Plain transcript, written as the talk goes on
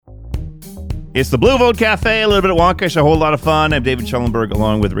It's the Blue Vote Cafe, a little bit of wonkish, a whole lot of fun. I'm David Schellenberg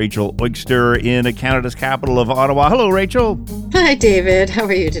along with Rachel Oyster in Canada's capital of Ottawa. Hello, Rachel. Hi, David. How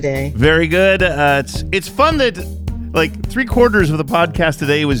are you today? Very good. It's fun that like 3/4 of the podcast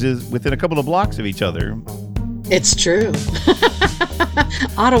today was within a couple of blocks of each other. It's true.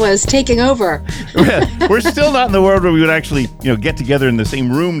 Ottawa is taking over. We're still not in the world where we would actually, get together in the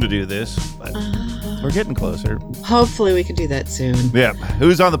same room to do this, but we're getting closer. Hopefully we can do that soon. Yeah.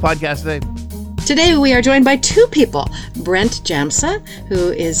 Who's on the podcast today? Today we are joined by two people. Brent Jamsa,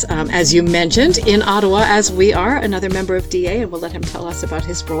 who is, as you mentioned, in Ottawa as we are, another member of DA, and we'll let him tell us about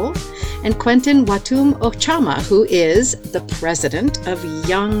his role. And Quentin Watum Ochama, who is the president of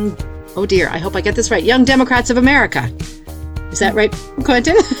Young Democrats of America. Is that right,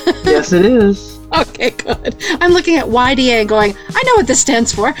 Quentin? Yes, it is. Okay, good. I'm looking at YDA and going, I know what this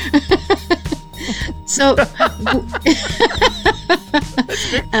stands for. So,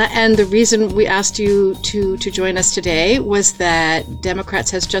 and the reason we asked you to join us today was that Democrats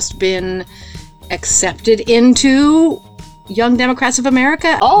has just been accepted into Young Democrats of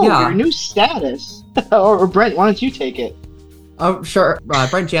America. Oh, yeah. Your new status. Or Brent, why don't you take it? Oh, sure.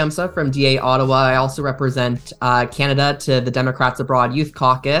 Brent Jamsa from DA Ottawa. I also represent Canada to the Democrats Abroad Youth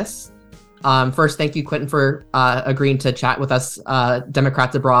Caucus. First, thank you, Quentin, for agreeing to chat with us,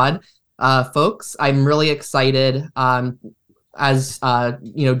 Democrats Abroad folks. I'm really excited. As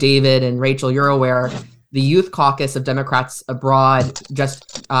David and Rachel, you're aware, the Youth Caucus of Democrats Abroad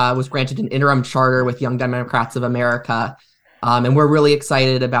just was granted an interim charter with Young Democrats of America. And we're really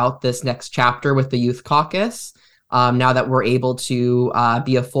excited about this next chapter with the Youth Caucus. Now that we're able to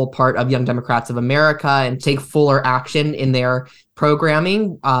be a full part of Young Democrats of America and take fuller action in their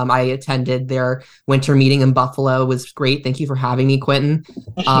programming. I attended their winter meeting in Buffalo. It was great. Thank you for having me, Quentin.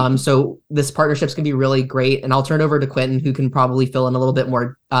 So this partnership's going to be really great. And I'll turn it over to Quentin, who can probably fill in a little bit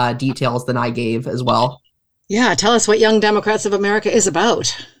more details than I gave as well. Yeah, tell us what Young Democrats of America is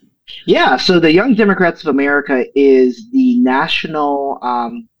about. Yeah, so the Young Democrats of America is the national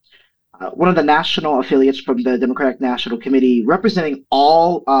one of the national affiliates from the Democratic National Committee, representing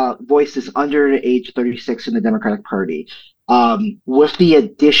all voices under the age 36 in the Democratic Party. With the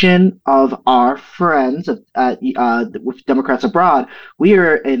addition of our friends with Democrats Abroad, we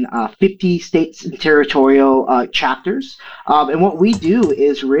are in 50 states and territorial chapters. And what we do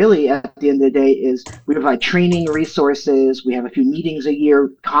is really, at the end of the day, is we provide training resources. We have a few meetings a year,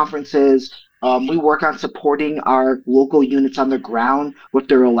 conferences. We work on supporting our local units on the ground with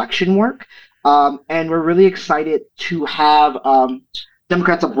their election work. And we're really excited to have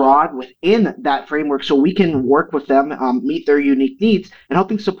Democrats Abroad within that framework so we can work with them, meet their unique needs, and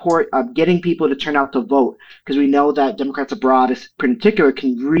helping support getting people to turn out to vote. Because we know that Democrats Abroad in particular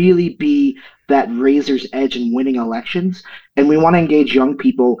can really be that razor's edge in winning elections. And we want to engage young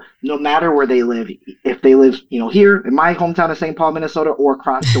people no matter where they live. If they live, here in my hometown of St. Paul, Minnesota, or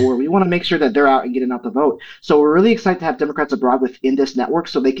across the world, we want to make sure that they're out and getting out the vote. So we're really excited to have Democrats Abroad within this network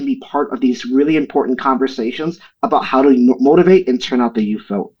so they can be part of these really important conversations about how to motivate and turn out the youth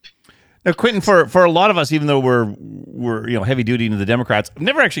vote. Now, Quentin, for a lot of us, even though we're heavy duty into the Democrats, I've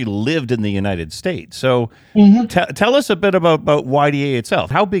never actually lived in the United States. So tell us a bit about YDA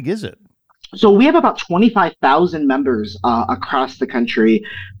itself. How big is it? So we have about 25,000 members across the country.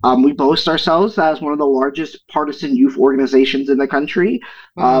 We boast ourselves as one of the largest partisan youth organizations in the country.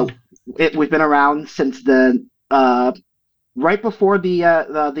 We've been around since the right before the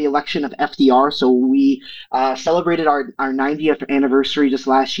election of FDR. So we celebrated our 90th anniversary just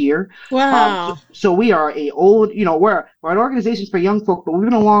last year. Wow! So we are a old, we're an organization for young folk, but we've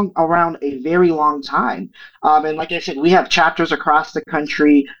been around a very long time. And like I said, we have chapters across the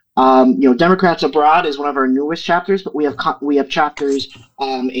country. Democrats Abroad is one of our newest chapters, but we have chapters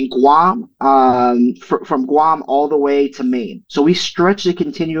in Guam, from Guam all the way to Maine. So we stretch the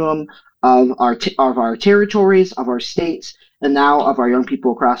continuum of our territories, of our states, and now of our young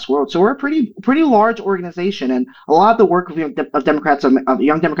people across the world. So we're a pretty large organization, and a lot of the work of Young Democrats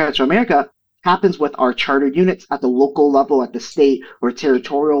of America happens with our chartered units at the local level, at the state or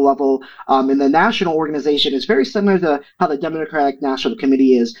territorial level. And the national organization is very similar to how the Democratic National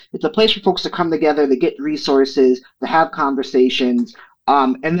Committee is. It's a place for folks to come together, to get resources, to have conversations,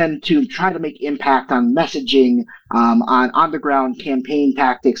 and then to try to make impact on messaging, on the ground campaign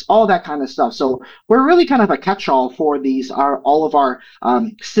tactics, all that kind of stuff. So we're really kind of a catch-all for all of our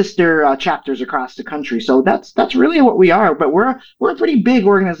sister chapters across the country. So that's really what we are. But we're a pretty big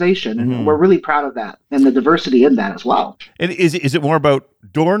organization, and we're really proud of that and the diversity in that as well. And is it more about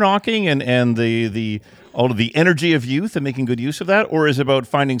door knocking and the all of the energy of youth and making good use of that, or is it about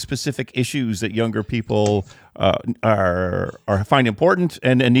finding specific issues that younger people are find important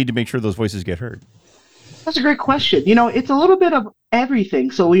and need to make sure those voices get heard? That's a great question. It's a little bit of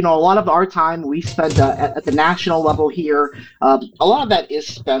everything. So, a lot of our time we spend at the national level here. A lot of that is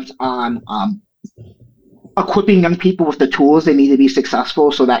spent on equipping young people with the tools they need to be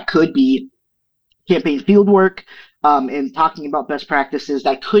successful. So that could be campaign field work and talking about best practices.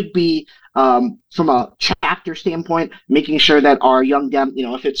 That could be from a chapter standpoint, making sure that our young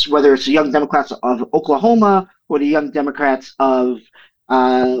whether it's the Young Democrats of Oklahoma or the Young Democrats of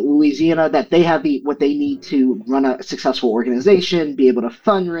Louisiana, that they have what they need to run a successful organization, be able to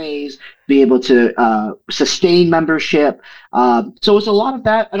fundraise, be able to sustain membership. So it's a lot of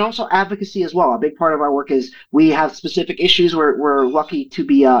that, and also advocacy as well. A big part of our work is we have specific issues. We're lucky to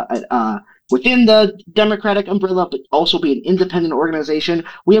be within the Democratic umbrella, but also be an independent organization.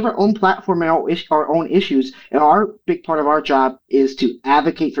 We have our own platform and our own issues, and our big part of our job is to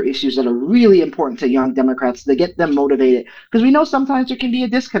advocate for issues that are really important to young Democrats, to get them motivated, because we know sometimes there can be a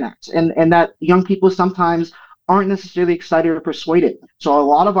disconnect, and that young people sometimes aren't necessarily excited or persuaded. So a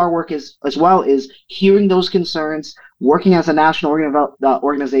lot of our work is hearing those concerns, working as a national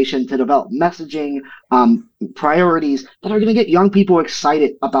organization to develop messaging, priorities that are going to get young people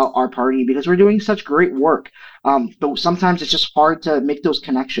excited about our party, because we're doing such great work. But sometimes it's just hard to make those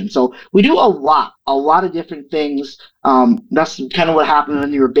connections. So we do a lot of different things. That's kind of what happens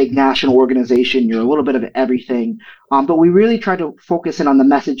when you're a big national organization. You're a little bit of everything. But we really try to focus in on the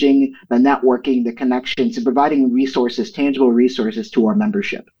messaging, the networking, the connections, and providing resources, tangible resources to our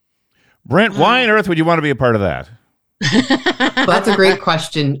membership. Brent, why on earth would you want to be a part of that? Well, that's a great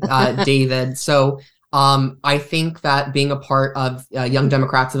question, David. So I think that being a part of Young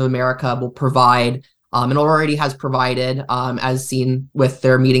Democrats of America will provide, and already has provided, as seen with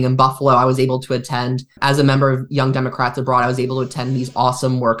their meeting in Buffalo. I was able to attend, as a member of Young Democrats Abroad, I was able to attend these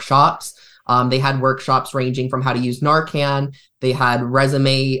awesome workshops. They had workshops ranging from how to use Narcan. They had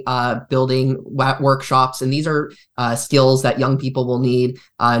resume building workshops, and these are skills that young people will need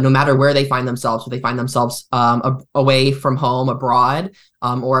no matter where they find themselves. If they find themselves away from home, abroad,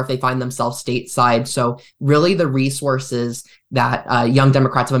 or if they find themselves stateside. So really the resources that Young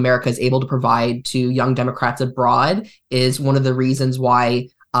Democrats of America is able to provide to Young Democrats abroad is one of the reasons why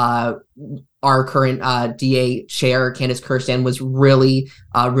our current DA chair, Candace Kirsten, was really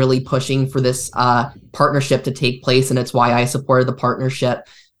pushing for this partnership to take place, and it's why I supported the partnership.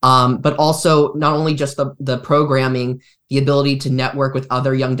 But also, not only just the programming, the ability to network with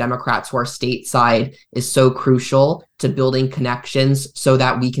other Young Democrats who are stateside is so crucial to building connections so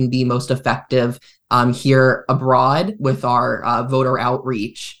that we can be most effective here abroad with our voter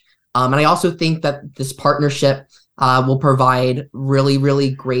outreach. And I also think that this partnership will provide really,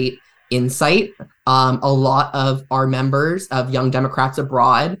 really great insight. A lot of our members of Young Democrats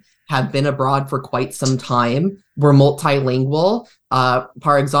Abroad have been abroad for quite some time. We're multilingual.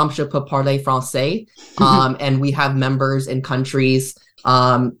 Par exemple, je peux parler français. And we have members in countries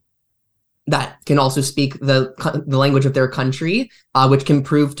that can also speak the language of their country, which can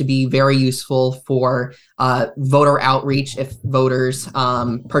prove to be very useful for voter outreach if voters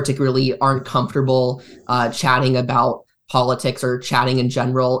particularly aren't comfortable chatting about politics or chatting in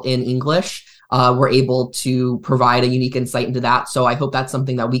general in English. We're able to provide a unique insight into that. So I hope that's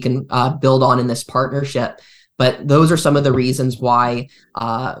something that we can build on in this partnership. But those are some of the reasons why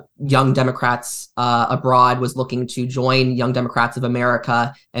Young Democrats Abroad was looking to join Young Democrats of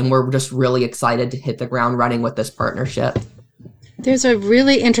America. And we're just really excited to hit the ground running with this partnership. There's a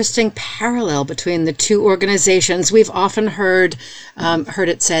really interesting parallel between the two organizations. We've often heard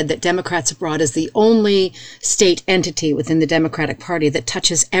it said that Democrats Abroad is the only state entity within the Democratic Party that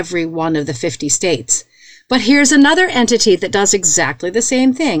touches every one of the 50 states. But here's another entity that does exactly the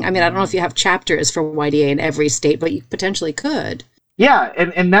same thing. I mean, I don't know if you have chapters for YDA in every state, but you potentially could. Yeah,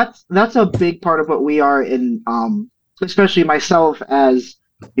 and that's a big part of what we are in, especially myself as,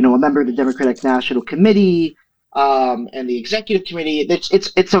 a member of the Democratic National Committee, and the executive committee.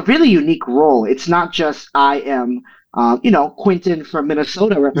 It's a really unique role. It's not just I am, Quentin from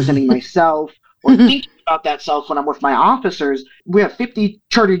Minnesota representing myself or thinking about that self when I'm with my officers. We have 50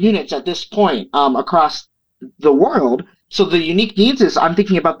 charter units at this point across the world. So the unique needs is I'm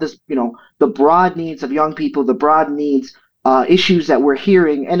thinking about this, the broad needs of young people, the broad needs, issues that we're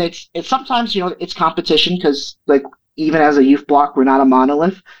hearing. And it's sometimes, it's competition because even as a youth bloc, we're not a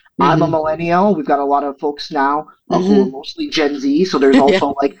monolith. I'm a millennial. We've got a lot of folks now who are mostly Gen Z. So there's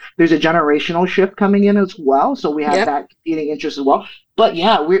also there's a generational shift coming in as well. So we have that competing interest as well. But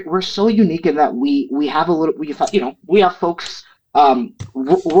yeah, we're so unique in that we have we have folks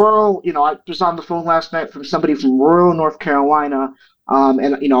rural. I was on the phone last night from somebody from rural North Carolina, and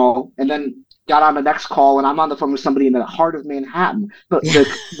then got on the next call, and I'm on the phone with somebody in the heart of Manhattan. But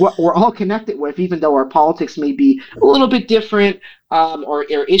what we're all connected with, even though our politics may be a little bit different, or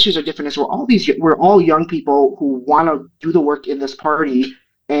our issues are different, is we're all young people who want to do the work in this party.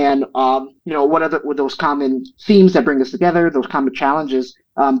 And what are those common themes that bring us together, those common challenges?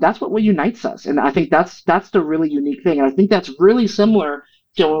 That's what unites us, and I think that's the really unique thing. And I think that's really similar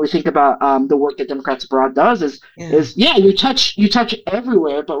to when we think about the work that Democrats Abroad does. Is you touch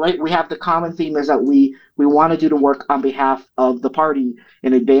everywhere, but right, we have the common theme is that we want to do the work on behalf of the party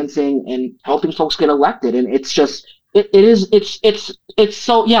in advancing and helping folks get elected. And it's just it is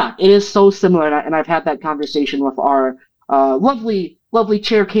so similar. And I've had that conversation with our lovely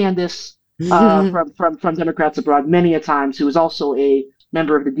chair Candace from Democrats Abroad many a times, who is also a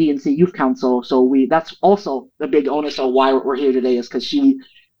member of the DNC Youth Council. So that's also the big onus of why we're here today, is because she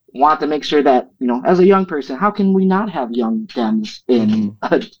wanted to make sure that, as a young person, how can we not have young Dems in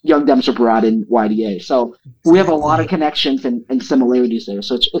young Dems Abroad in YDA? So we have a lot of connections and similarities there.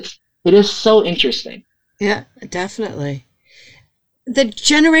 So it is so interesting. Yeah, definitely. The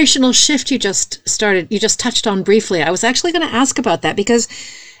generational shift you just touched on briefly. I was actually going to ask about that, because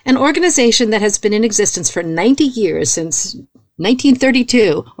an organization that has been in existence for 90 years, since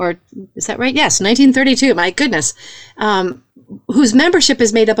 1932, or is that right? Yes, 1932, my goodness, whose membership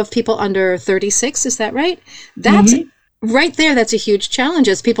is made up of people under 36, is that right? That's right there, that's a huge challenge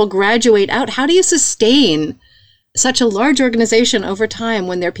as people graduate out. How do you sustain such a large organization over time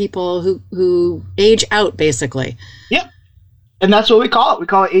when there are people who age out, basically? Yep. And that's what we call it. We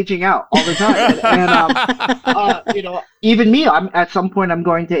call it aging out all the time. And even me, at some point I'm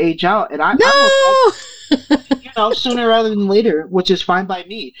going to age out, and sooner rather than later, which is fine by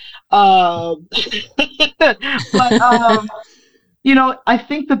me. But I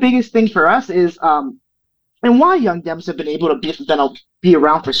think the biggest thing for us is, and why Young Dems have been able to be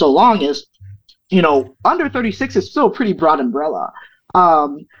around for so long is, under 36 is still a pretty broad umbrella.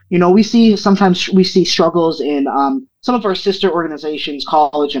 We see struggles in some of our sister organizations,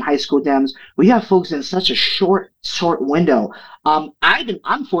 college and high school Dems. We have folks in such a short window.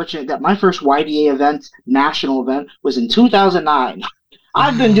 I'm fortunate that my first YDA national event, was in 2009.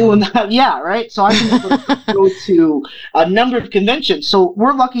 I've been doing that, right? So I've been able to go to a number of conventions. So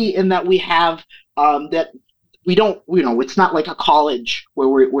we're lucky in that we have that. We don't, it's not like a college where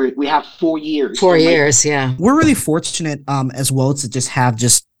we have 4 years. 4 years, yeah. We're really fortunate as well to just have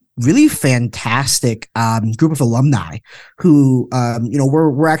really fantastic group of alumni who,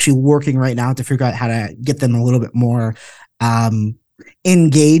 we're actually working right now to figure out how to get them a little bit more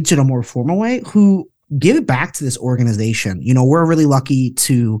engaged in a more formal way, who give back to this organization. We're really lucky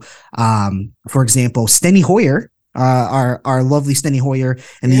to, for example, Steny Hoyer, our lovely Steny Hoyer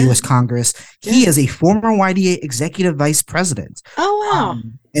in the U.S. Congress. He is a former YDA executive vice president. Oh, wow.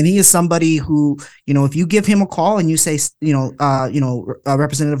 And he is somebody who, if you give him a call and you say,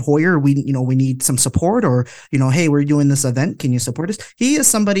 Representative Hoyer, we need some support, or, hey, we're doing this event, can you support us? He is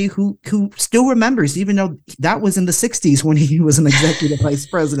somebody who still remembers, even though that was in the 60s when he was an executive vice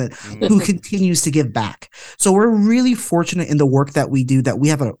president, who continues to give back. So we're really fortunate in the work that we do, that we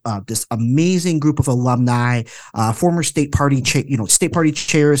have this amazing group of alumni, former state party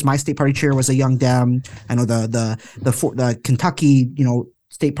chairs. My state party chair was a young Dem. I know the Kentucky,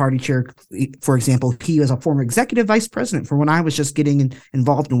 state party chair, for example, he was a former executive vice president for when I was just getting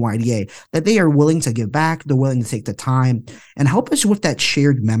involved in YDA, that they are willing to give back. They're willing to take the time and help us with that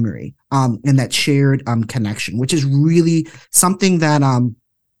shared memory, and that shared connection, which is really something that,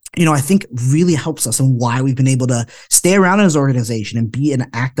 I think really helps us, and why we've been able to stay around as an organization and be an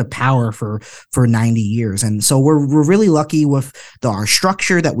active power for 90 years. And so we're really lucky with our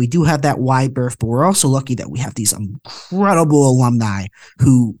structure, that we do have that wide berth, but we're also lucky that we have these incredible alumni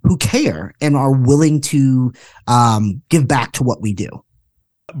who care and are willing to give back to what we do.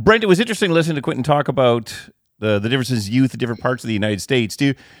 Brent, it was interesting listening to Quentin talk about the differences in youth in different parts of the United States.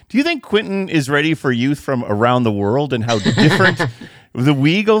 Do you think Quentin is ready for youth from around the world, and how different that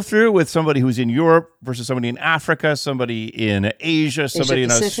we go through with somebody who's in Europe versus somebody in Africa, somebody in Asia, somebody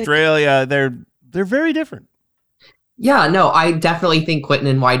in Australia? They're very different. Yeah, no, I definitely think Quentin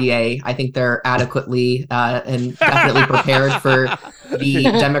and YDA, I think they're adequately and definitely prepared for the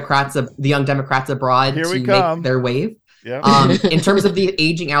young Democrats abroad to make their wave. Yeah. In terms of the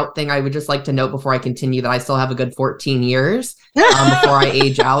aging out thing, I would just like to note before I continue that I still have a good 14 years before I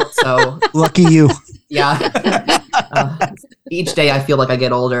age out. So lucky you. Yeah. Each day I feel like I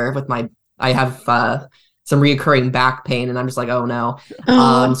get older I have some reoccurring back pain, and I'm just like, oh no.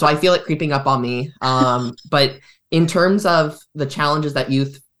 So I feel it creeping up on me. But In terms of the challenges that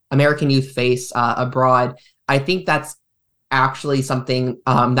American youth face abroad, I think that's actually something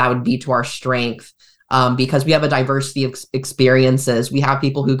that would be to our strength, because we have a diversity of experiences. We have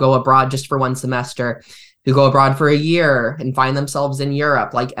people who go abroad just for one semester, who go abroad for a year and find themselves in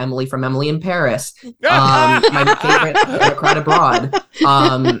Europe, like Emily from Emily in Paris, my favorite Democrat abroad.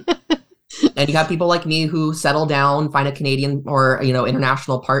 And you have people like me who settle down, find a Canadian or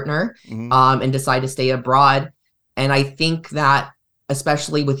international partner, and decide to stay abroad. And I think that,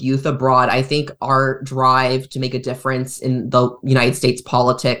 especially with youth abroad, I think our drive to make a difference in the United States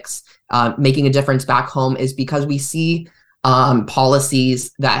politics, making a difference back home, is because we see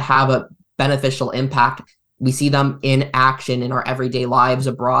policies that have a beneficial impact. We see them in action in our everyday lives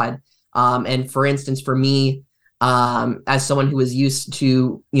abroad. And for instance, for me, as someone who was used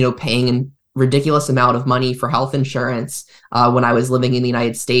to, paying a ridiculous amount of money for health insurance when I was living in the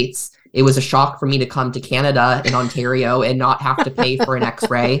United States, it was a shock for me to come to Canada in Ontario and not have to pay for an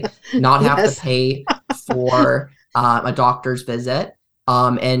X-ray, not have to pay for a doctor's visit,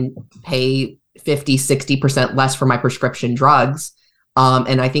 and pay 50-60% less for my prescription drugs.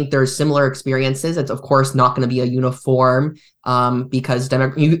 And I think there's similar experiences. It's of course not going to be a uniform, because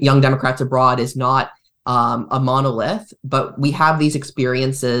Young Democrats Abroad is not a monolith, but we have these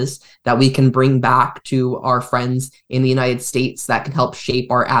experiences that we can bring back to our friends in the United States that can help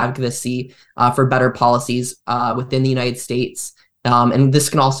shape our advocacy for better policies within the United States. And this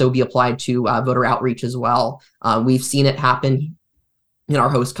can also be applied to voter outreach as well. We've seen it happen in our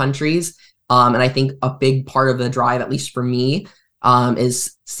host countries. And I think a big part of the drive, at least for me,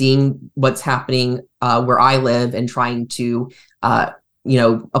 is seeing what's happening where I live and trying to,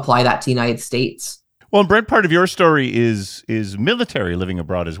 apply that to the United States. Well, and Brent, part of your story is military living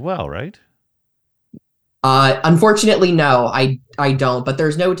abroad as well, right? Unfortunately, no, I don't. But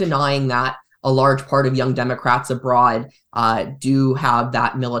there's no denying that a large part of Young Democrats Abroad do have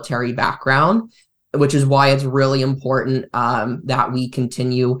that military background, which is why it's really important that we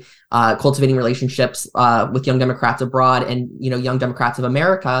continue cultivating relationships with Young Democrats Abroad and Young Democrats of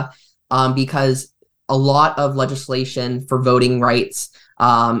America, because a lot of legislation for voting rights,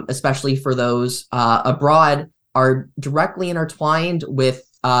 especially for those abroad, are directly intertwined with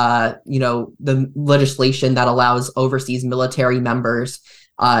the legislation that allows overseas military members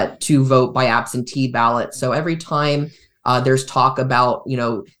to vote by absentee ballot. So every time there's talk about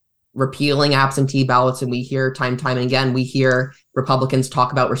repealing absentee ballots, and we hear time and again, we hear Republicans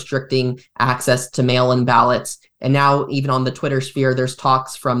talk about restricting access to mail-in ballots. And now even on the Twitter sphere, there's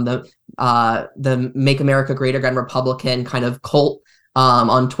talks from the Make America Great Again Republican kind of cult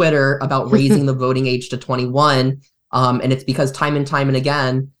on Twitter about raising the voting age to 21. And it's because time and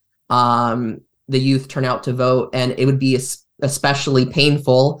again, the youth turn out to vote, and it would be especially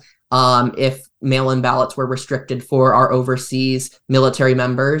painful if mail-in ballots were restricted for our overseas military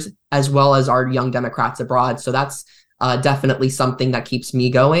members, as well as our Young Democrats Abroad. So that's definitely something that keeps me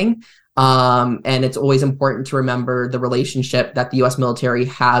going. And it's always important to remember the relationship that the U.S. military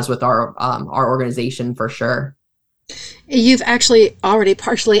has with our organization, for sure. You've actually already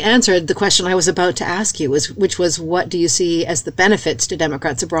partially answered the question I was about to ask you, which was, what do you see as the benefits to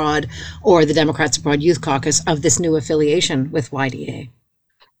Democrats Abroad or the Democrats Abroad Youth Caucus of this new affiliation with YDA?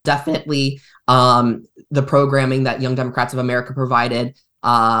 Definitely the programming that Young Democrats of America provided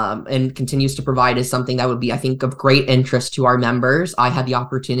and continues to provide is something that would be, I think, of great interest to our members. I had the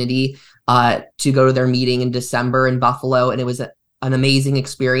opportunity to go to their meeting in December in Buffalo, and it was an amazing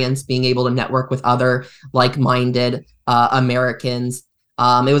experience being able to network with other like-minded Americans.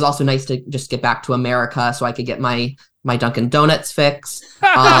 It was also nice to just get back to America so I could get my Dunkin' Donuts fix.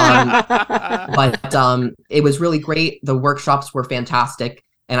 But it was really great. The workshops were fantastic.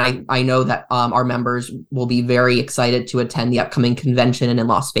 And I know that our members will be very excited to attend the upcoming convention in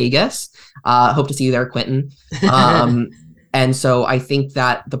Las Vegas. Hope to see you there, Quentin. And so I think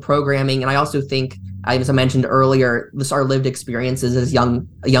that the programming, and I also think, as I mentioned earlier, our lived experiences as young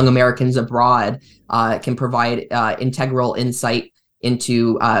Americans abroad can provide integral insight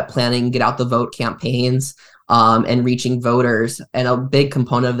into planning get out the vote campaigns and reaching voters. And a big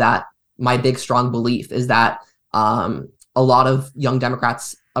component of that, my big strong belief, is that a lot of Young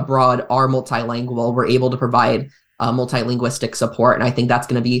Democrats abroad are multilingual. We're able to provide multilinguistic support. And I think that's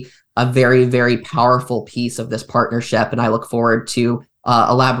going to be a very, very powerful piece of this partnership. And I look forward to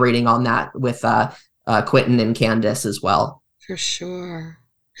elaborating on that with Quentin and Candace as well. For sure.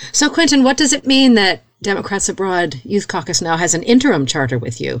 So, Quentin, what does it mean that Democrats Abroad Youth Caucus now has an interim charter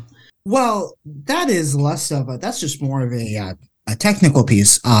with you? Well, that is less of that's just more of a technical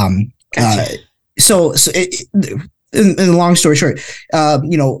piece. Gotcha. in long story short,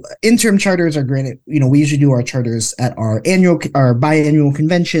 interim charters are granted. We usually do our charters at our biannual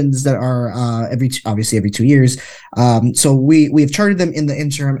conventions that are every 2 years. So we've chartered them in the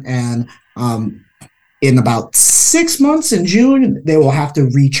interim, and in about 6 months in June, they will have to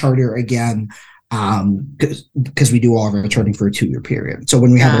recharter again. Because we do all of our charting for a 2-year period. So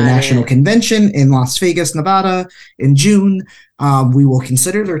when we have our national convention in Las Vegas, Nevada in June, we will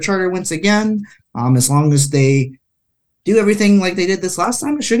consider their charter once again. As long as they do everything like they did this last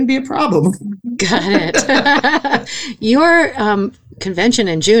time, it shouldn't be a problem. Got it. Your convention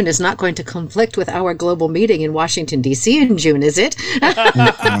in June is not going to conflict with our global meeting in Washington, D.C. in June, is it?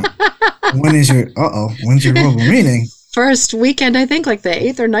 When's your global meeting? First weekend, I think, like the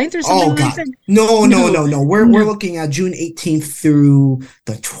 8th or 9th or something. Oh, God. No. We're looking at June 18th through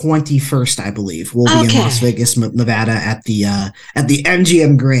the 21st, I believe. We'll be in Las Vegas, Nevada at the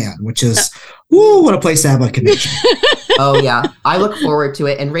MGM Grand, which is, what a place to have a convention. Oh, yeah. I look forward to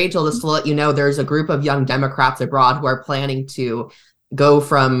it. And Rachel, just to let you know, there's a group of young Democrats abroad who are planning to go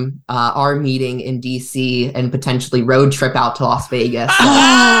from our meeting in DC and potentially road trip out to Las Vegas. So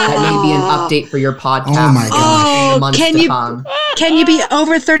that may be an update for your podcast. Oh my gosh! Can you be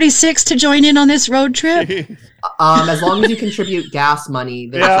over 36 to join in on this road trip? As long as you contribute gas money,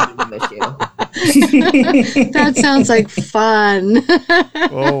 there shouldn't be an issue. That sounds like fun.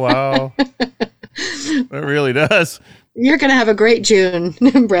 Oh wow! It really does. You're gonna have a great June,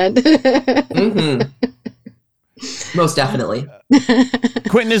 Brent. Mm-hmm. Most definitely.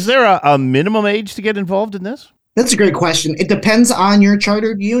 Quentin, is there a minimum age to get involved in this? That's a great question. It depends on your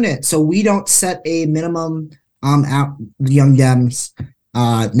chartered unit. So we don't set a minimum at Young Dems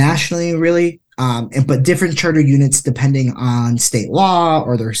nationally, really. But different charter units, depending on state law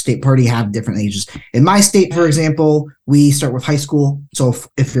or their state party, have different ages. In my state, for example, we start with high school. So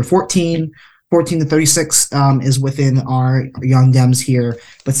if you're 14 to 36 is within our Young Dems here.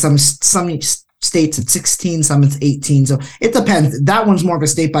 But some states at 16, some it's 18. So it depends. That one's more of a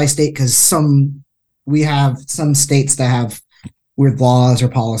state by state, because we have some states that have weird laws or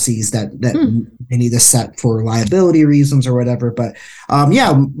policies that they need to set for liability reasons or whatever. But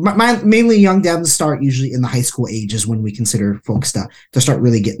mainly Young Dems start usually in the high school ages when we consider folks to start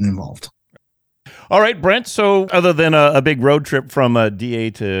really getting involved. All right, Brent. So other than a big road trip from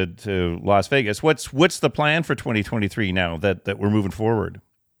DA to Las Vegas, what's the plan for 2023 now that we're moving forward?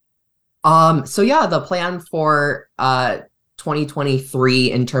 The plan for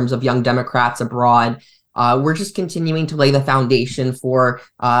 2023 in terms of Young Democrats abroad, we're just continuing to lay the foundation for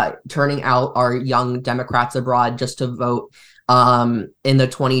turning out our Young Democrats abroad just to vote in the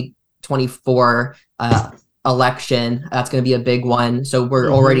 2024 election. That's going to be a big one. So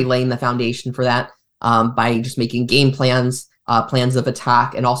we're already laying the foundation for that by just making game plans, plans of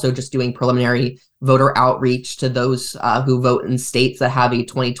attack, and also just doing preliminary voter outreach to those who vote in states that have a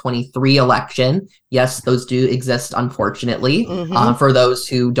 2023 election. Yes, those do exist, unfortunately. For those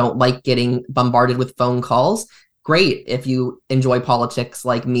who don't like getting bombarded with phone calls, great if you enjoy politics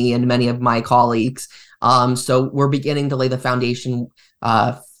like me and many of my colleagues. So we're beginning to lay the foundation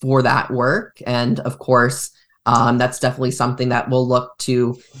for that work. And of course, that's definitely something that we'll look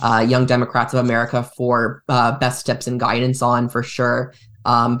to Young Democrats of America for best tips and guidance on, for sure.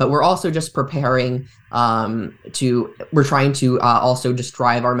 But we're also just preparing we're trying to also just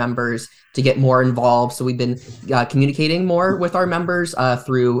drive our members to get more involved. So we've been communicating more with our members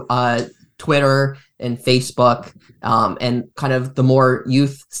through Twitter and Facebook, and kind of the more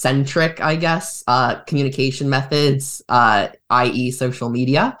youth-centric, I guess, communication methods, i.e. social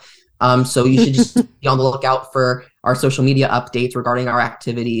media. So you should just be on the lookout for our social media updates regarding our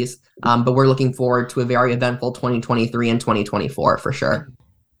activities. But we're looking forward to a very eventful 2023 and 2024 for sure.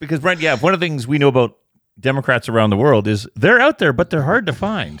 Because, Brent, one of the things we know about Democrats around the world is they're out there, but they're hard to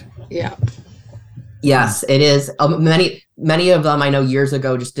find. Yeah. Yes, it is. Many of them I know years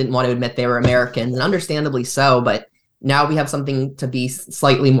ago just didn't want to admit they were Americans, and understandably so. But now we have something to be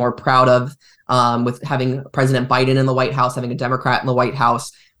slightly more proud of with having President Biden in the White House, having a Democrat in the White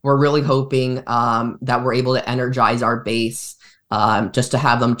House. We're really hoping that we're able to energize our base just to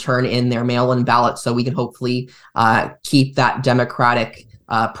have them turn in their mail-in ballots so we can hopefully keep that Democratic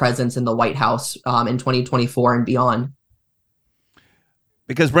presence in the White House in 2024 and beyond.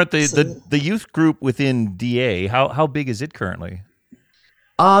 Because, Brent, the youth group within DA, how big is it currently?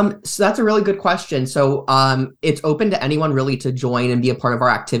 So that's a really good question. So it's open to anyone really to join and be a part of our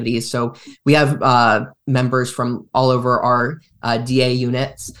activities. So we have members from all over our DA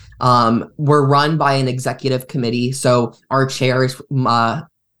units. We're run by an executive committee. So our chair is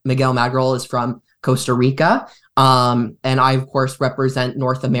Miguel Magral is from Costa Rica. And I, of course, represent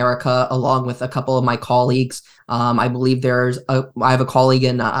North America along with a couple of my colleagues. I believe I have a colleague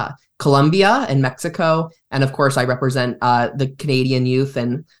in Colombia and Mexico. And of course, I represent the Canadian youth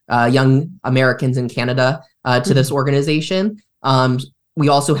and young Americans in Canada to this organization. We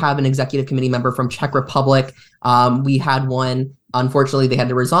also have an executive committee member from Czech Republic. We had one, unfortunately, they had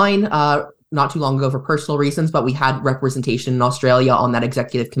to resign not too long ago for personal reasons, but we had representation in Australia on that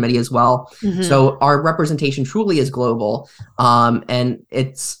executive committee as well. Mm-hmm. So our representation truly is global. And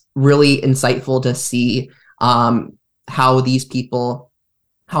it's really insightful to see how these people,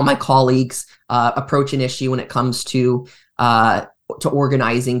 how my colleagues approach an issue when it comes to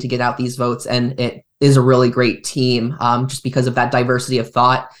organizing to get out these votes. And it is a really great team just because of that diversity of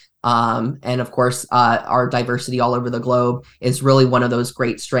thought. And of course, our diversity all over the globe is really one of those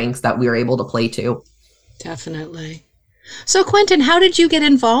great strengths that we are able to play to. Definitely. So, Quentin, how did you get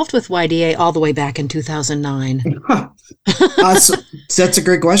involved with YDA all the way back in 2009? So that's a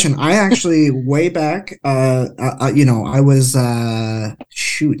great question. I actually, way back, I was,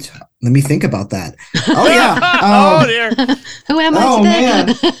 let me think about that. Oh, yeah. Oh, dear. Who am I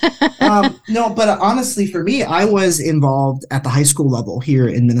today? Man. No, but honestly, for me, I was involved at the high school level here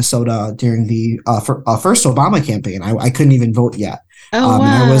in Minnesota during the first Obama campaign. I couldn't even vote yet. Oh,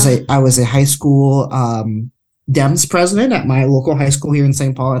 wow. I was a high school Dems president at my local high school here in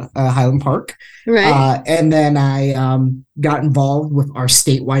St. Paul, Highland Park. Right. And then I got involved with our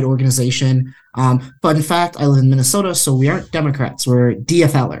statewide organization. But in fact, I live in Minnesota, so we aren't Democrats. We're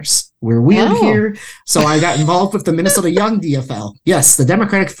DFLers. We're weird here. So I got involved with the Minnesota Young DFL. Yes, the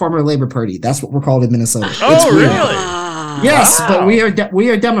Democratic Former Labor Party. That's what we're called in Minnesota. Oh, really? Yes, wow. But we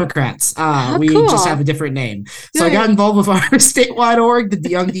are Democrats. We cool. just have a different name. So I got involved with our statewide org, the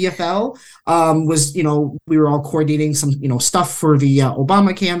Young DFL. We were all coordinating some, stuff for the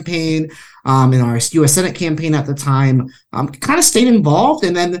Obama campaign, in our U.S. Senate campaign at the time. Kind of stayed involved,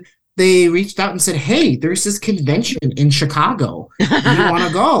 and then they reached out and said, "Hey, there's this convention in Chicago. Do you want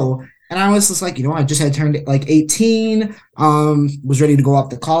to go?" And I was just like, I just had turned like 18, was ready to go off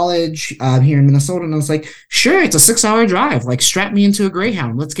to college here in Minnesota. And I was like, sure, it's a 6-hour drive. Like, strap me into a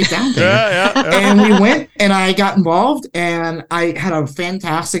Greyhound. Let's get down there. Yeah. And we went, and I got involved, and I had a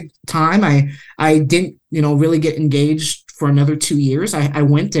fantastic time. I didn't, really get engaged for another 2 years. I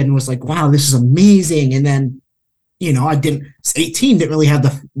went and was like, wow, this is amazing. And then, I didn't, 18, didn't really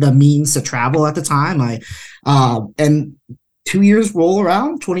have the means to travel at the time. And 2 years roll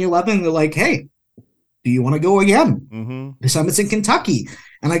around, 2011, they're like, hey, do you want to go again? Mm-hmm. This time it's in Kentucky.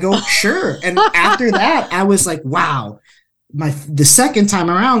 And I go, sure. And after that, I was like, wow, the second time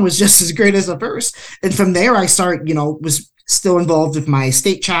around was just as great as the first. And from there, I was still involved with my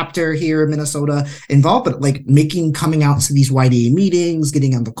state chapter here in Minnesota, but like coming out to these YDA meetings,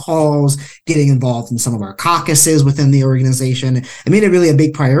 getting on the calls, getting involved in some of our caucuses within the organization. It made it really a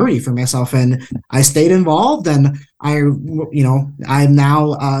big priority for myself, and I stayed involved, and I've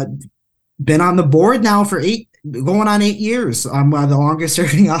now been on the board now for 8 years. I'm the longest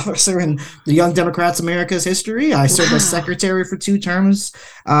serving officer in the Young Democrats America's history. I served as secretary for 2 terms,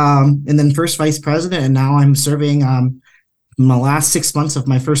 and then first vice president, and now I'm serving my last 6 months of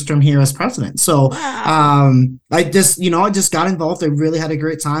my first term here as president. So I just got involved. I really had a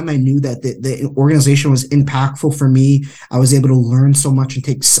great time. I knew that the organization was impactful for me. I was able to learn so much and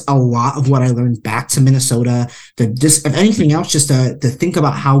take a lot of what I learned back to Minnesota, if anything else, just to think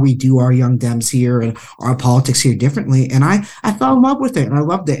about how we do our young Dems here and our politics here differently. And I fell in love with it, and I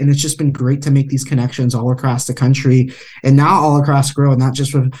loved it. And it's just been great to make these connections all across the country and now all across the world, not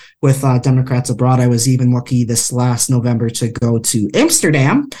just with Democrats abroad. I was even lucky this last November to go to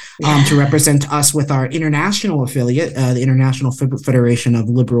Amsterdam to represent us with our international affiliate, the International Federation of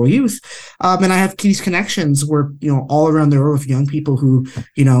Liberal Youth. And I have these connections where, all around the world with young people who,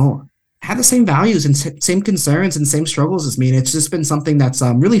 have the same values and same concerns and same struggles as me. And it's just been something that's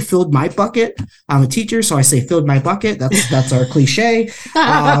really filled my bucket. I'm a teacher, so I say filled my bucket. That's our cliche.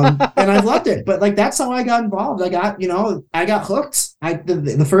 And I've loved it. But like, that's how I got involved. I got hooked.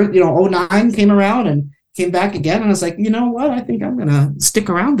 The first, 09 came around and came back again, and I was like, you know what? I think I'm gonna stick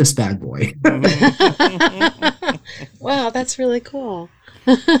around this bad boy. Wow, that's really cool.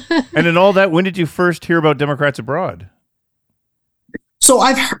 And in all that, when did you first hear about Democrats Abroad? So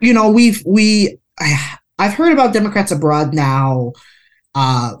I've heard about Democrats Abroad now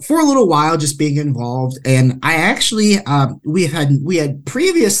for a little while, just being involved. And I actually we had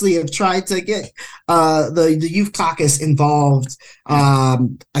previously have tried to get the Youth Caucus involved. I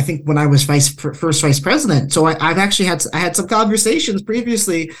think when I was first vice president. So I've actually had some conversations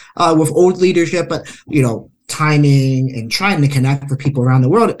previously with old leadership, but timing and trying to connect with people around the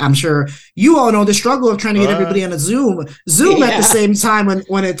world. I'm sure you all know the struggle of trying to get everybody on a Zoom at the same time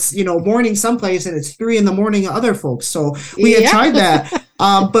when it's, morning someplace and it's 3 a.m. other folks. So we had tried that.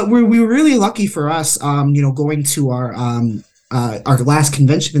 But we were really lucky for us, going to our last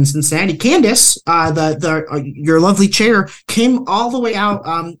convention in Cincinnati. Candace, your lovely chair, came all the way out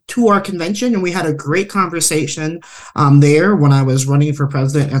to our convention, and we had a great conversation there when I was running for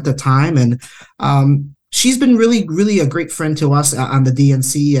president at the time. And she's been really, really a great friend to us on the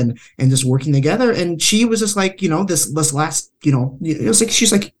DNC and just working together. And she was just like, this last, it was like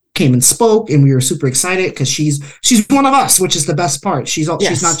she's like came and spoke, and we were super excited because she's one of us, which is the best part. She's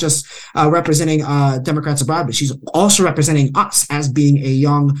not just representing Democrats abroad, but she's also representing us as being a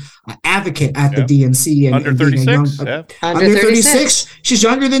young advocate at the DNC and under 36. Under 36. She's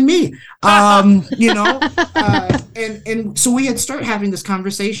younger than me. And so we had started having this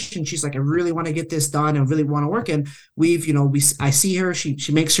conversation. She's like, I really want to get this done and really want to work. And I see her.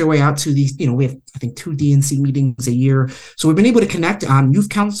 She makes her way out to these. We have I think 2 DNC meetings a year. So we've been able to connect on youth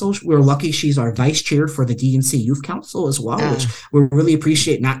council. We're lucky she's our vice chair for the DNC Youth Council as well, which we really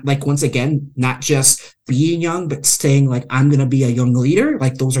appreciate. Not just being young, but saying like, I'm going to be a young leader.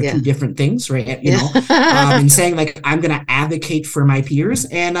 Like those are 2 different things, right? And saying like, I'm going to advocate for my peers.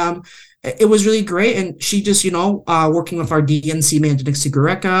 And it was really great. And she just, working with our DNC manager, Nixie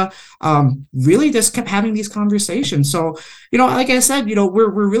Gureka, really just kept having these conversations. So, like I said, we're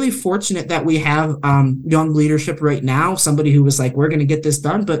really fortunate that we have young leadership right now, somebody who was like, we're going to get this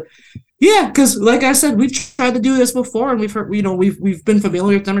done. But yeah, because like I said, we've tried to do this before, and we've heard, we've been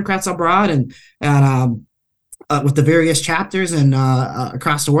familiar with Democrats abroad and with the various chapters and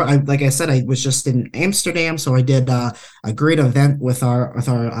across the world. Like I said, I was just in Amsterdam, so I did a great event with our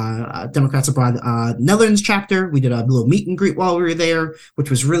Democrats Abroad Netherlands chapter. We did a little meet and greet while we were there,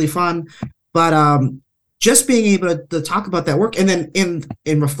 which was really fun. But just being able to talk about that work, and then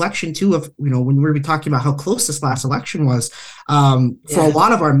in reflection too of when we were talking about how close this last election was, for a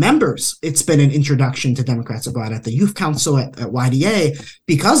lot of our members, it's been an introduction to Democrats Abroad at the Youth Council at YDA,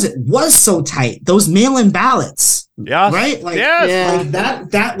 because it was so tight. Those mail-in ballots, right? Like, like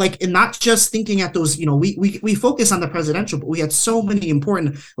that, like, and not just thinking at those. We focus on the presidential, but we had so many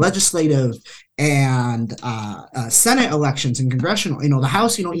important legislative and Senate elections and congressional, the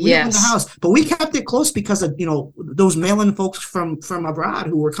House, we won the House, but we kept it close because of, those mail-in folks from abroad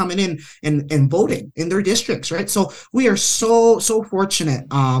who were coming in and voting in their districts, right? So we are so fortunate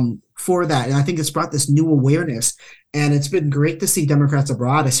for that. And I think it's brought this new awareness, and it's been great to see Democrats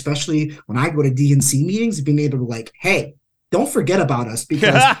abroad, especially when I go to DNC meetings, being able to like, hey, don't forget about us,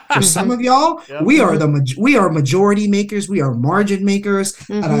 because for some of y'all, we are majority makers, we are margin makers,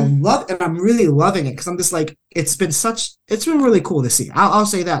 and I'm really loving it, because I'm just like, it's been really cool to see. I'll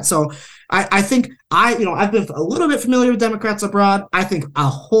say that. So I think I've been a little bit familiar with Democrats abroad. I think a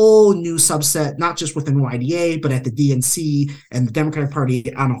whole new subset, not just within YDA, but at the DNC and the Democratic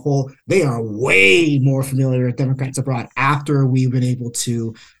Party on a whole, they are way more familiar with Democrats abroad after we've been able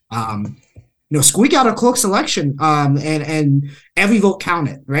to squeak out a close election, and every vote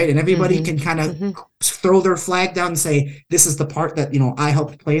counted, right? And everybody can kind of throw their flag down and say, this is the part that, I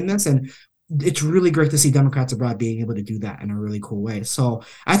helped play in this. And it's really great to see Democrats abroad being able to do that in a really cool way. So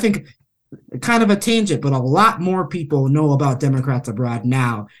I think, kind of a tangent, but a lot more people know about Democrats abroad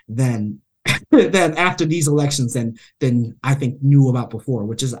now than after these elections than I think knew about before,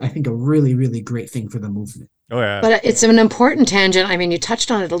 which is, I think, a really, really great thing for the movement. Oh, yeah. But it's an important tangent. I mean, you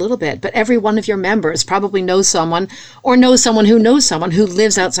touched on it a little bit, but every one of your members probably knows someone who knows someone who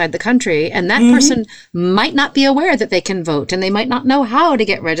lives outside the country. And that person might not be aware that they can vote, and they might not know how to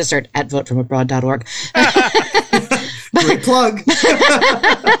get registered at votefromabroad.org. Great plug.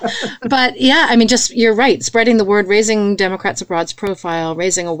 But yeah, I mean, you're right. Spreading the word, raising Democrats Abroad's profile,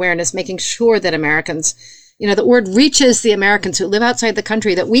 raising awareness, making sure that Americans, the word reaches the Americans who live outside the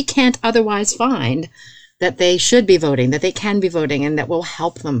country that we can't otherwise find, that they should be voting, that they can be voting, and that will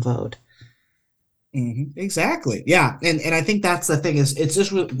help them vote. Exactly. Yeah. And I think that's the thing, is it's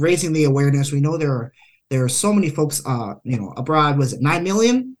just raising the awareness. We know there are so many folks, abroad. Was it 9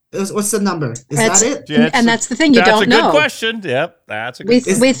 million? What's the number? Is that it? Yeah, and that's the thing, you don't know. That's a good question. Yep, that's a good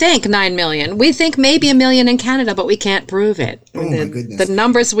question. We think 9 million. We think maybe 1 million in Canada, but we can't prove it. Oh, my goodness. The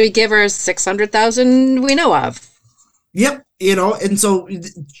numbers we give are 600,000 we know of. Yep. And so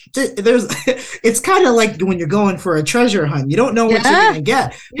it's kind of like when you're going for a treasure hunt. You don't know what you're going to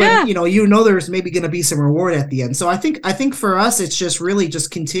get, but there's maybe going to be some reward at the end. So I think for us, it's just really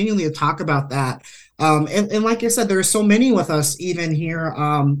just continually to talk about that. And like I said, there are so many with us, even here,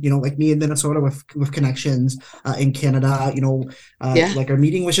 like me in Minnesota with connections in Canada, like our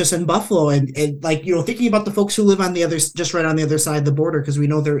meeting was just in Buffalo, and like, thinking about the folks who live on just right on the other side of the border, because we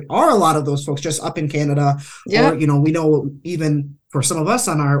know there are a lot of those folks just up in Canada, or, we know even for some of us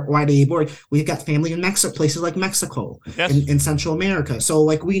on our YDA board, we've got family in Mexico, places like Mexico, in Central America. So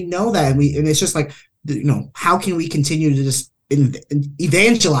like, we know that, and it's just like, how can we continue to just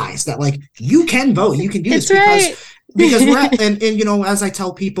evangelize that, like, you can vote, you can do this, because we're at, and as I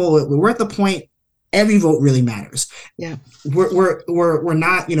tell people, we're at the point every vote really matters. Yeah, we're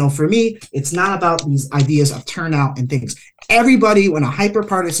not, for me, it's not about these ideas of turnout and things. Everybody, in a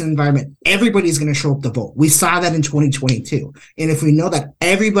hyper-partisan environment, everybody's going to show up to vote. We saw that in 2022, and if we know that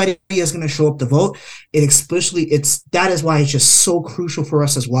everybody is going to show up to vote, that is why it's just so crucial for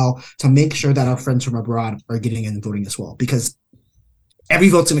us as well to make sure that our friends from abroad are getting in and voting as well, because every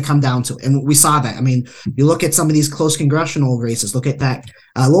vote's going to come down to it. And we saw that. I mean, you look at some of these close congressional races. Look at that.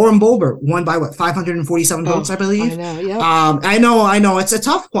 Lauren Boebert won by 547 votes, I believe. I know. Yeah. I know. It's a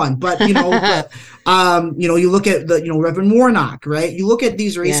tough one, but you look at the Reverend Warnock, right? You look at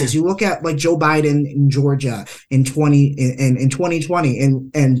these races. You look at like Joe Biden in Georgia in 2020,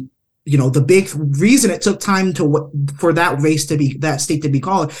 and the big reason it took time for that state to be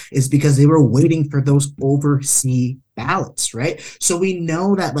called is because they were waiting for those overseas ballots, right? So we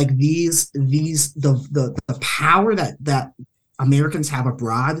know that like the power that Americans have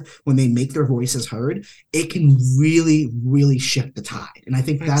abroad when they make their voices heard, it can really, really shift the tide. And I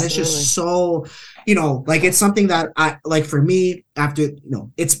think that is just so, like, it's something that I like. For me, after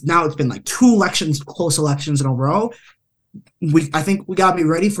it's been like 2 close elections in a row. I think we gotta be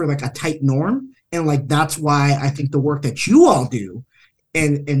ready for like a tight norm, and like that's why I think the work that you all do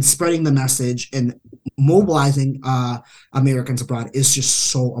and spreading the message and mobilizing Americans abroad is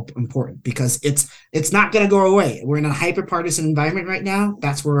just so important, because it's not gonna go away. We're in a hyper-partisan environment right now.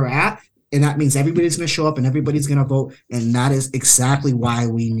 That's where we're at, and that means everybody's gonna show up and everybody's gonna vote, and that is exactly why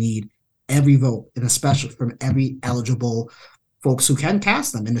we need every vote, and especially from every eligible folks who can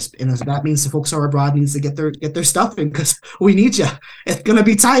cast them, and that means the folks who are abroad needs to get their stuff in, because we need you. It's gonna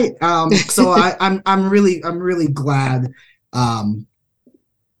be tight. So I'm really glad. I'm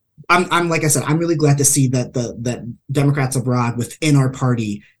like I said, I'm really glad to see that that Democrats abroad within our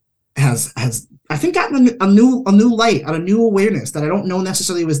party has I think gotten a new light, a new awareness that I don't know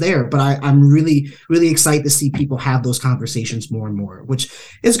necessarily was there, but I'm really, really excited to see people have those conversations more and more, which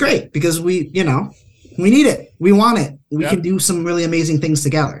is great, because we need it. We want it. We can do some really amazing things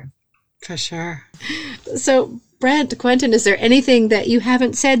together. For sure. So, Brent, Quentin, is there anything that you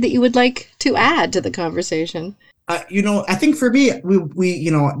haven't said that you would like to add to the conversation? I think for me, we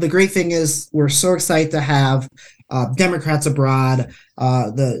the great thing is we're so excited to have Democrats abroad,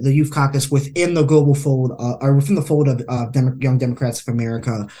 the Youth Caucus within the global fold, or within the fold of Young Democrats of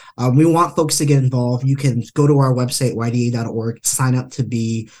America. We want folks to get involved. You can go to our website, yda.org, sign up to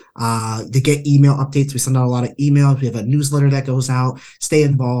get email updates. We send out a lot of emails. We have a newsletter that goes out. Stay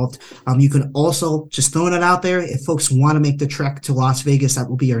involved. You can also, just throwing it out there, if folks want to make the trek to Las Vegas, that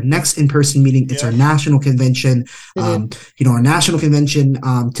will be our next in-person meeting. It's our national convention. Our national convention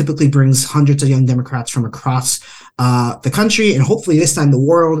typically brings hundreds of young Democrats from across the country, and hopefully this time the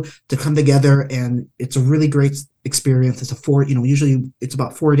world, to come together, and it's a really great experience. It's usually it's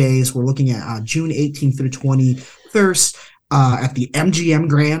about 4 days. We're looking at June 18th through 21st at the MGM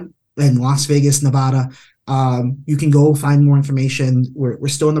Grand in Las Vegas, Nevada. You can go find more information. We're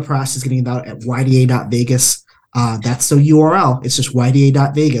still in the process of getting it out at yda.vegas. That's the URL. It's just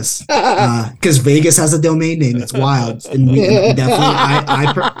yda.vegas, because Vegas has a domain name. It's wild, and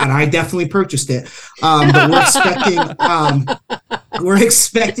I definitely purchased it. But we're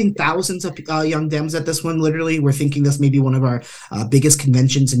expecting thousands of young Dems at this one. Literally, we're thinking this may be one of our biggest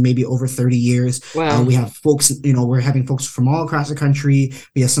conventions in maybe over 30 years. Wow. We have folks. We're having folks from all across the country.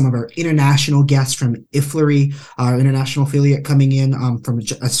 We have some of our international guests from IFLRI, our international affiliate, coming in from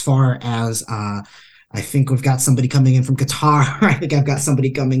as far as. I think we've got somebody coming in from Qatar. I think I've got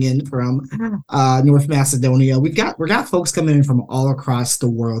somebody coming in from North Macedonia. We've got folks coming in from all across the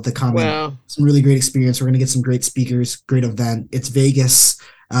world to come in. Some really great experience. We're going to get some great speakers, great event. It's Vegas.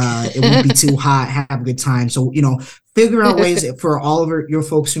 It won't be too hot. Have a good time. So, figure out ways for all of your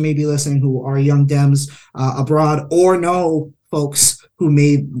folks who may be listening, who are young Dems abroad, or know folks who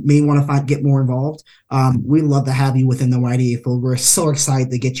may want to get more involved. We'd love to have you within the YDA fold. We're so excited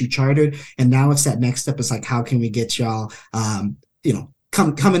to get you chartered. And now it's that next step. It's like, how can we get y'all,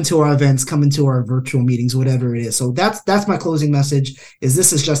 come into our events, come into our virtual meetings, whatever it is. So that's my closing message.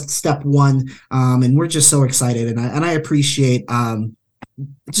 This is just step one. And we're just so excited. And I appreciate,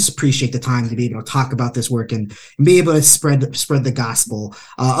 just appreciate the time to be able to talk about this work and be able to spread the gospel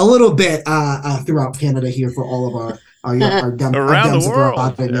a little bit throughout Canada here for all of our around the world,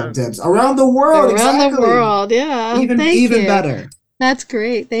 around the world, around the world, yeah. Even better. That's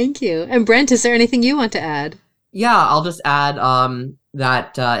great. Thank you. And Brent, is there anything you want to add? Yeah, I'll just add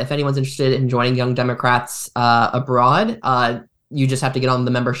that if anyone's interested in joining Young Democrats abroad, you just have to get on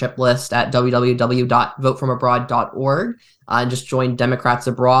the membership list at www.votefromabroad.org and just join Democrats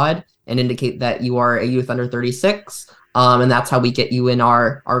Abroad and indicate that you are a youth under 36. And that's how we get you in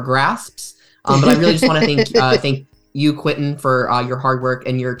our grasps. But I really just want to thank you, Quentin, for your hard work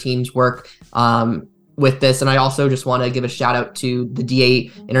and your team's work with this. And I also just want to give a shout out to the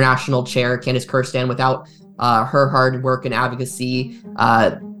DA International Chair, Candace Kirsten. Without her hard work and advocacy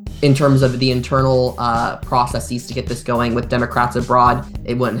in terms of the internal processes to get this going with Democrats Abroad,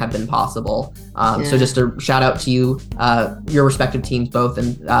 it wouldn't have been possible. So just a shout out to you, your respective teams both,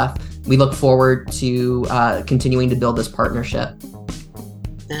 and we look forward to continuing to build this partnership.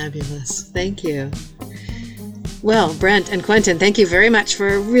 Fabulous. Thank you. Well, Brent and Quentin, thank you very much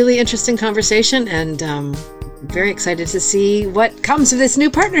for a really interesting conversation, and very excited to see what comes of this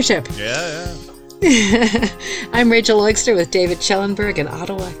new partnership. Yeah. I'm Rachel Oigster with David Schellenberg in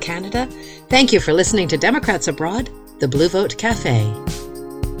Ottawa, Canada. Thank you for listening to Democrats Abroad, the Blue Vote Cafe.